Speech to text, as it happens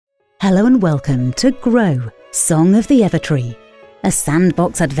Hello and welcome to Grow, Song of the Evertree, a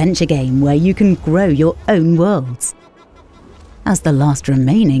sandbox adventure game where you can grow your own worlds. As the last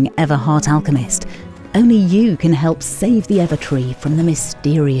remaining Everheart Alchemist, only you can help save the Evertree from the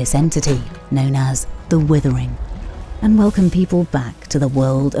mysterious entity known as the Withering, and welcome people back to the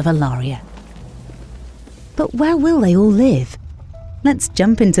world of Alaria. But where will they all live? Let's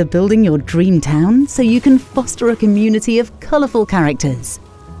jump into building your dream town so you can foster a community of colourful characters.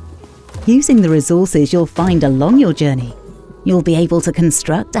 Using the resources you'll find along your journey, you'll be able to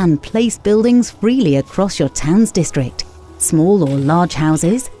construct and place buildings freely across your town's district. Small or large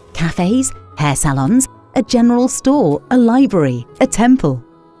houses, cafes, hair salons, a general store, a library, a temple.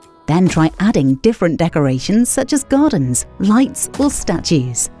 Then try adding different decorations such as gardens, lights or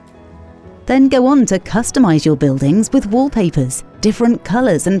statues. Then go on to customize your buildings with wallpapers, different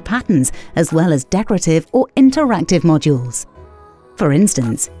colors and patterns, as well as decorative or interactive modules. For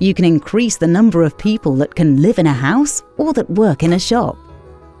instance, you can increase the number of people that can live in a house or that work in a shop.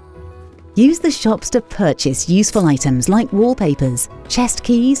 Use the shops to purchase useful items like wallpapers, chest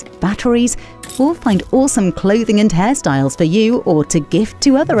keys, batteries, or find awesome clothing and hairstyles for you or to gift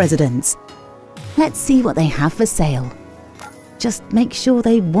to other residents. Let's see what they have for sale. Just make sure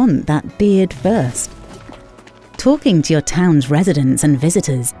they want that beard first. Talking to your town's residents and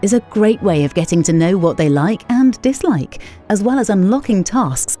visitors is a great way of getting to know what they like and dislike, as well as unlocking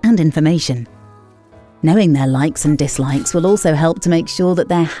tasks and information. Knowing their likes and dislikes will also help to make sure that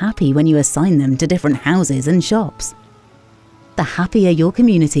they're happy when you assign them to different houses and shops. The happier your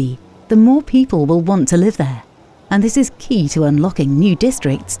community, the more people will want to live there, and this is key to unlocking new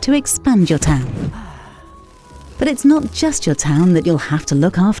districts to expand your town. But it's not just your town that you'll have to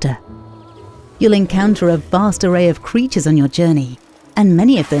look after. You'll encounter a vast array of creatures on your journey, and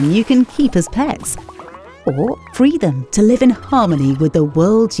many of them you can keep as pets, or free them to live in harmony with the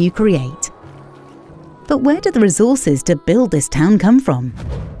world you create. But where do the resources to build this town come from?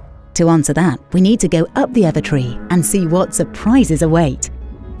 To answer that, we need to go up the Evertree and see what surprises await.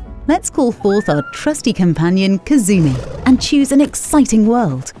 Let's call forth our trusty companion Kazumi and choose an exciting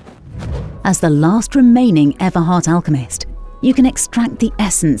world. As the last remaining Everheart Alchemist, you can extract the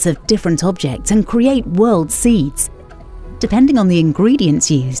essence of different objects and create world seeds. Depending on the ingredients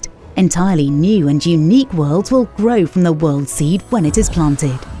used, entirely new and unique worlds will grow from the world seed when it is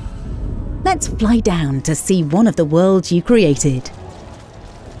planted. Let's fly down to see one of the worlds you created.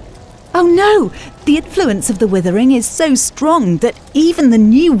 Oh no! The influence of the Withering is so strong that even the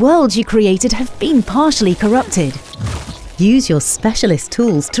new worlds you created have been partially corrupted. Use your specialist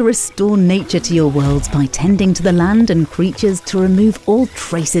tools to restore nature to your worlds by tending to the land and creatures to remove all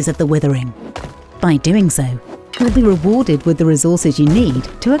traces of the Withering. By doing so, you'll be rewarded with the resources you need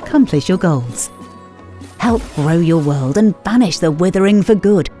to accomplish your goals. Help grow your world and banish the Withering for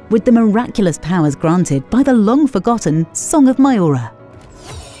good with the miraculous powers granted by the long-forgotten Song of Myora.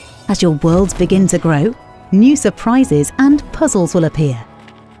 As your worlds begin to grow, new surprises and puzzles will appear.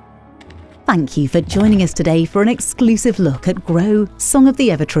 Thank you for joining us today for an exclusive look at Grow, Song of the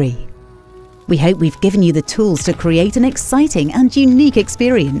Evertree. We hope we've given you the tools to create an exciting and unique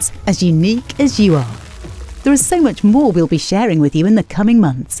experience, as unique as you are. There is so much more we'll be sharing with you in the coming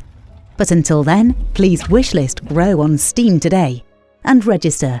months. But until then, please wishlist Grow on Steam today and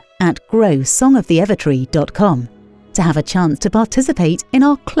register at growsongoftheevertree.com to have a chance to participate in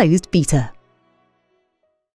our closed beta.